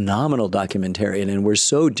is a phenomenal documentarian, and we're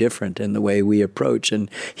so different in the way we approach.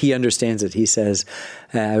 And he understands it. He says,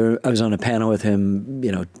 I was on a panel with him,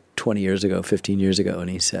 20 years ago, 15 years ago, and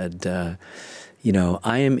he said,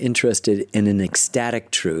 I am interested in an ecstatic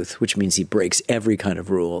truth, which means he breaks every kind of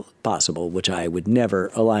rule possible, which a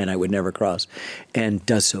line I would never cross, and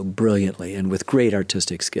does so brilliantly and with great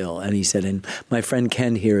artistic skill. And he said, and my friend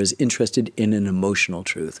Ken here is interested in an emotional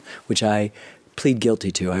truth, which I plead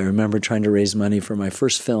guilty to. I remember trying to raise money for my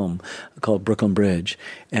first film called Brooklyn Bridge,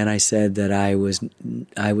 and I said that I was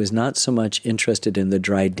not so much interested in the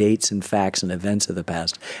dry dates and facts and events of the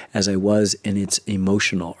past as I was in its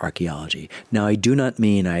emotional archaeology. Now, I do not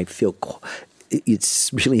mean I feel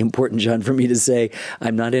it's really important, John, for me to say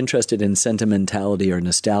I'm not interested in sentimentality or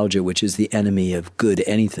nostalgia, which is the enemy of good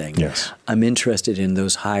anything. Yes. I'm interested in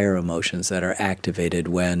those higher emotions that are activated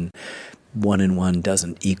when 1 and 1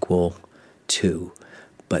 doesn't equal 2,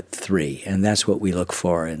 but 3. And that's what we look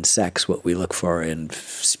for in sex, what we look for in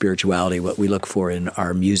spirituality, what we look for in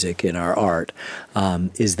our music, in our art,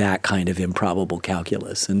 is that kind of improbable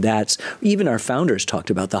calculus. And that's, even our founders talked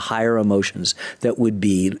about the higher emotions that would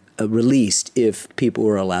be released if people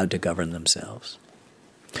were allowed to govern themselves.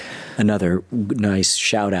 Another nice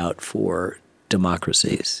shout out for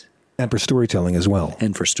democracies. And for storytelling as well.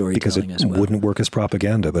 Because it wouldn't work as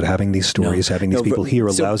propaganda, but having these stories, having these people here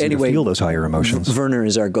allows you to feel those higher emotions. Werner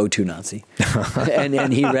is our go-to Nazi.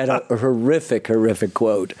 and he read a horrific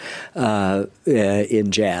quote in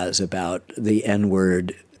jazz about the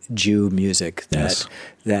N-word Jew music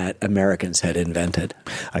that Americans had invented.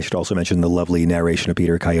 I should also mention the lovely narration of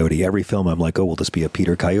Peter Coyote. Every film I'm like, will this be a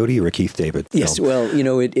Peter Coyote or a Keith David film? Yes, well,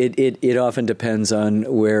 it often depends on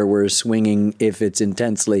where we're swinging. If it's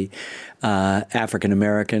intensely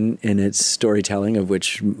African-American in its storytelling, of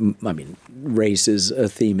which, race is a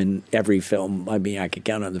theme in every film. I could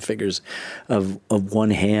count on the fingers of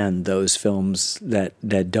one hand those films that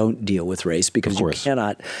don't deal with race, because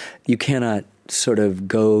you cannot sort of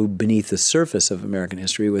go beneath the surface of American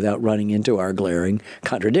history without running into our glaring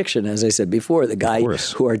contradiction. As I said before, the guy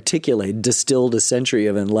who distilled a century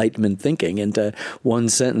of Enlightenment thinking into one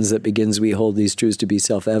sentence that begins, "We hold these truths to be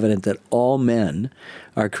self-evident, that all men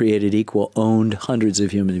are created equal," owned hundreds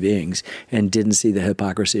of human beings, and didn't see the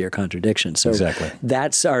hypocrisy or contradiction. So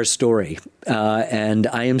that's our story. And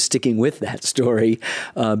I am sticking with that story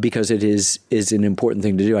because it is an important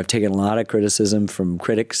thing to do. I've taken a lot of criticism from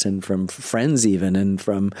critics and from friends even, and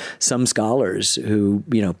from some scholars who,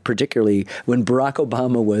 particularly when Barack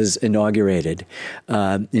Obama was inaugurated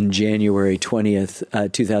in January 20th,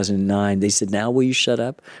 2009, they said, "Now will you shut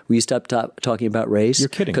up? Will you stop talking about race?" You're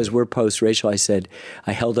kidding. Because we're post-racial. I said,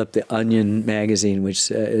 I held up the Onion magazine,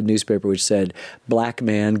 a newspaper, which said, "Black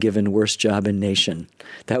man given worst job in nation."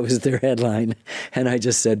 That was their headline. And I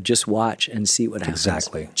just said, just watch and see what happens.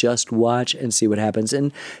 Exactly. Just watch and see what happens.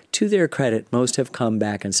 And to their credit, most have come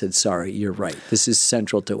back and said, "Sorry, you're right. This is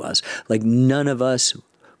central to us." Like, none of us,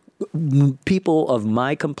 people of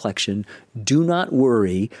my complexion, do not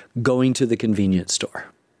worry going to the convenience store.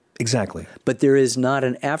 Exactly. But there is not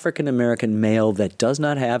an African-American male that does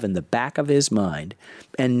not have in the back of his mind,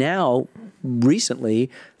 and now,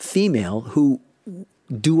 recently, female, who,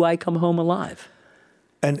 do I come home alive?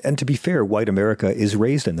 And to be fair, white America is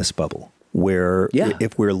raised in this bubble. where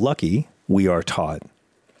if we're lucky, we are taught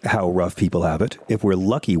how rough people have it. If we're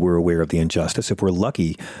lucky, we're aware of the injustice. If we're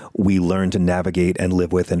lucky, we learn to navigate and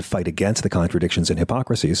live with and fight against the contradictions and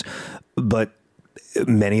hypocrisies. But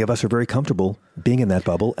many of us are very comfortable being in that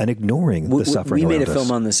bubble and ignoring the suffering around us. We made a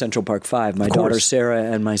film on the Central Park Five. My daughter Sarah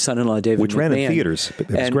and my son-in-law David which ran in theaters. It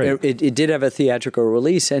was great. It did have a theatrical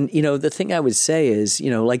release. And, the thing I would say is,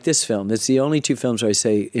 like this film, it's the only two films where I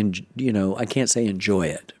say, I can't say enjoy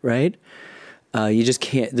it, right? You just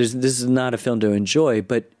can't. This is not a film to enjoy,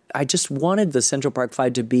 but I just wanted the Central Park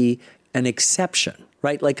Five to be an exception,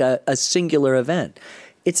 right? Like a singular event.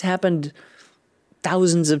 It's happened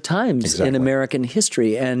thousands of times in American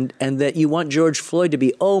history, and that you want George Floyd to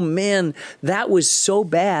be, oh man, that was so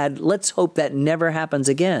bad. Let's hope that never happens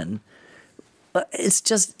again. It's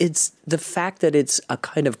the fact that it's a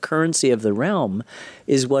kind of currency of the realm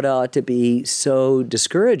is what ought to be so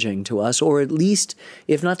discouraging to us, or at least,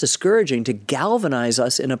 if not discouraging, to galvanize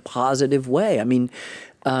us in a positive way. I mean,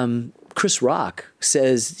 Chris Rock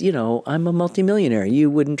says, I'm a multimillionaire.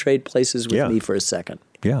 You wouldn't trade places with me for a second.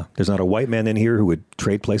 Yeah, there's not a white man in here who would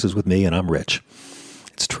trade places with me, and I'm rich.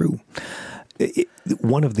 It's true.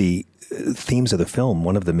 One of the themes of the film,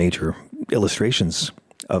 one of the major illustrations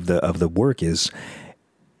of the work is,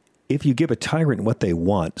 if you give a tyrant what they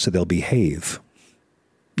want so they'll behave,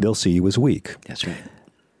 they'll see you as weak. That's right.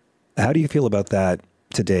 How do you feel about that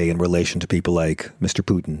today in relation to people like Mr.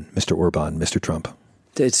 Putin, Mr. Orban, Mr. Trump?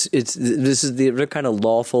 This is the kind of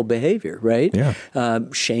lawful behavior, right? Yeah.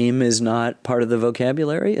 Shame is not part of the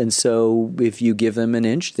vocabulary, and so if you give them an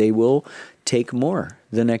inch, they will take more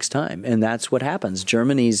the next time, and that's what happens.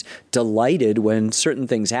 Germany's delighted when certain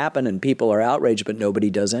things happen and people are outraged, but nobody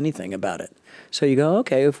does anything about it. So you go,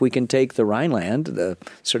 okay, if we can take the Rhineland, the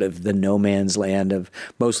sort of the no man's land of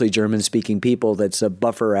mostly German-speaking people, that's a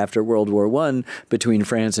buffer after World War I between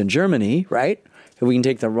France and Germany, right? If we can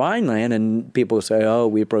take the Rhineland and people say, oh,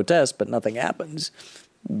 we protest, but nothing happens,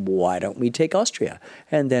 why don't we take Austria?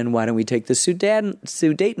 And then why don't we take the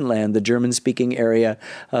Sudetenland, the German-speaking area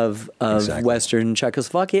of Western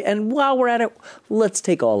Czechoslovakia? And while we're at it, let's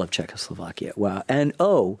take all of Czechoslovakia. Wow. And,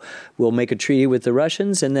 we'll make a treaty with the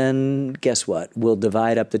Russians, and then guess what? We'll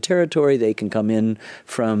divide up the territory. They can come in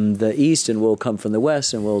from the east, and we'll come from the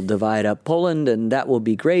west, and we'll divide up Poland, and that will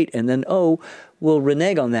be great. And then, we'll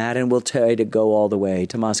renege on that, and we'll try to go all the way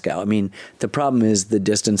to Moscow. I mean, the problem is the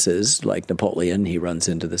distances. Like Napoleon, he runs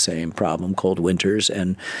into the same problem, cold winters.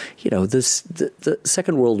 And, the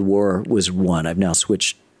Second World War was won. I've now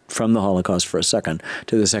switched from the Holocaust for a second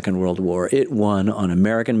to the Second World War. It won on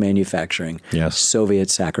American manufacturing, Soviet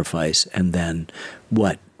sacrifice, and then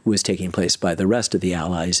what was taking place by the rest of the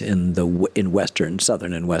Allies in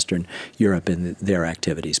Southern and Western Europe in their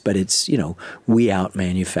activities. But it's, we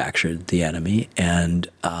out-manufactured the enemy, and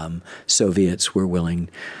Soviets were willing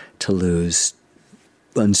to lose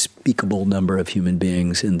unspeakable number of human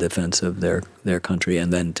beings in defense of their country,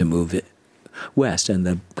 and then to move it west. And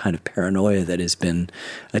the kind of paranoia that has been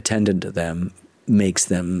attendant to them makes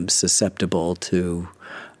them susceptible to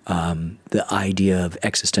the idea of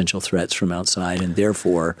existential threats from outside, and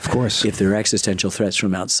therefore, of course, if there are existential threats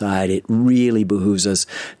from outside, it really behooves us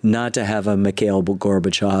not to have a Mikhail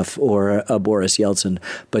Gorbachev or a Boris Yeltsin,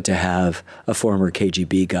 but to have a former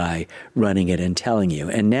KGB guy running it and telling you.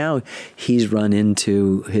 And now he's run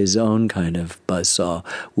into his own kind of buzzsaw,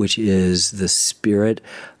 which is the spirit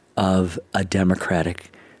of a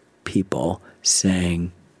democratic people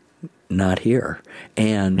saying, not here.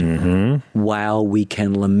 And while we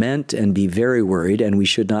can lament and be very worried, and we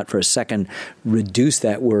should not for a second reduce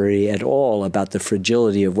that worry at all about the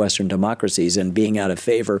fragility of Western democracies and being out of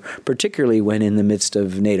favor, particularly when in the midst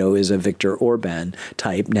of NATO is a Viktor Orban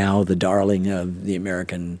type, now the darling of the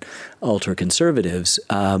American ultra-conservatives,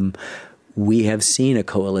 we have seen a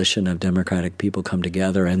coalition of democratic people come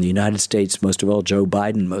together, and the United States, most of all, Joe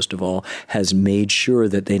Biden, most of all, has made sure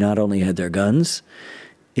that they not only had their guns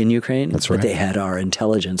in Ukraine, that's right, but they had our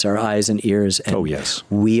intelligence, our eyes and ears. And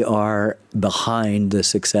we are behind the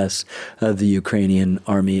success of the Ukrainian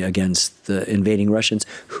army against the invading Russians,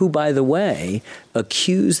 who, by the way,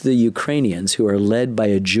 accuse the Ukrainians, who are led by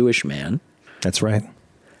a Jewish man, that's right,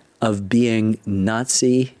 of being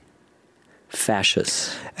Nazi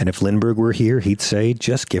fascists. And if Lindbergh were here, he'd say,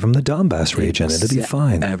 just give him the Donbass region and it'll be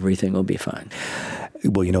fine. Everything will be fine.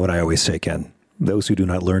 Well, you know what I always say, Ken? Those who do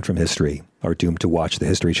not learn from history are doomed to watch the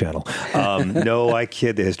History Channel. No, I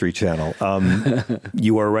kid, the History Channel.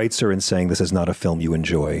 You are right, sir, in saying this is not a film you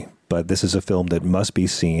enjoy. but this is a film that must be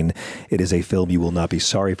seen. It is a film you will not be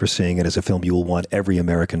sorry for seeing. It is a film you will want every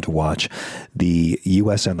American to watch. The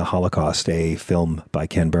US and the Holocaust, a film by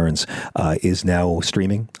Ken Burns, is now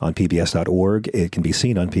streaming on pbs.org. It can be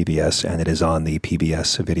seen on PBS, and it is on the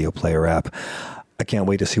PBS video player app. I can't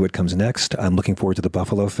wait to see what comes next. I'm looking forward to the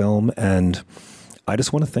Buffalo film, and I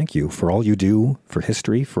just want to thank you for all you do for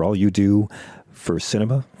history, for all you do for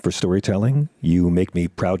cinema, for storytelling. You make me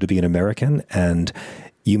proud to be an American, and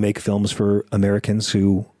you make films for Americans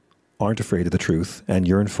who aren't afraid of the truth and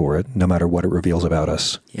yearn for it, no matter what it reveals about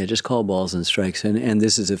us. Yeah, just call balls and strikes. And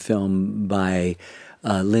this is a film by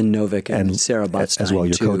Lynn Novick and Sarah Botstein, as well,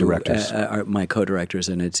 your co-directors. Are my co-directors,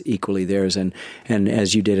 and it's equally theirs. And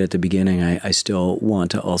as you did at the beginning, I still want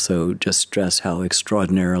to also just stress how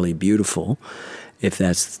extraordinarily beautiful, if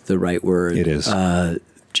that's the right word, it is.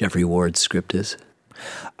 Jeffrey Ward's script is.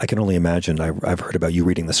 I can only imagine. I've heard about you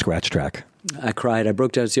reading the scratch track. I cried. I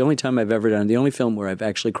broke down. It's the only time I've ever done, the only film where I've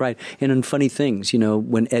actually cried. And in funny things,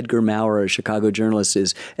 when Edgar Maurer, a Chicago journalist,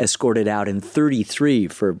 is escorted out in 1933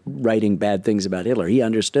 for writing bad things about Hitler, he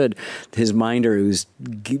understood. His minder, who's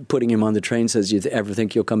putting him on the train, says, "You ever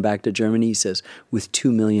think you'll come back to Germany?" He says, "With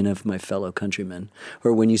 2 million of my fellow countrymen."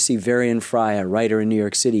 Or when you see Varian Fry, a writer in New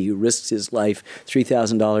York City, who risks his life,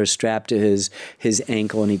 $3,000 strapped to his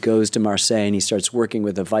ankle, and he goes to Marseille and he starts working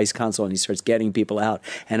with the vice consul and he starts getting people out.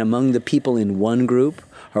 And among the people in one group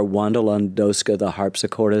are Wanda Landowska, the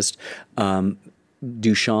harpsichordist,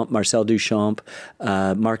 Marcel Duchamp,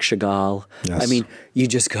 Marc Chagall. Yes. I mean, you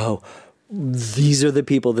just go, these are the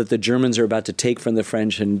people that the Germans are about to take from the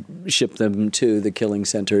French and ship them to the killing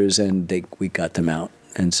centers, and we got them out.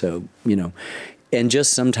 And so, and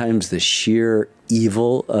just sometimes the sheer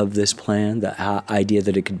evil of this plan, the idea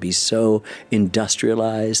that it could be so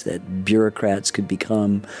industrialized that bureaucrats could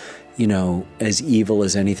become as evil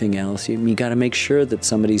as anything else. You got to make sure that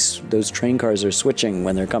those train cars are switching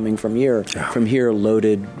when they're coming from here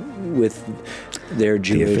loaded with their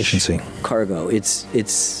Jewish cargo.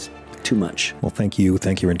 It's too much. Well, thank you.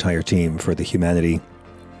 Thank your entire team for the humanity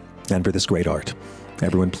and for this great art.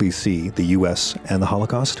 Everyone, please see The US and the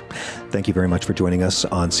Holocaust. Thank you very much for joining us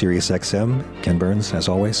on SiriusXM. Ken Burns, as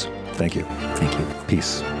always, thank you. Thank you.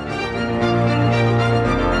 Peace.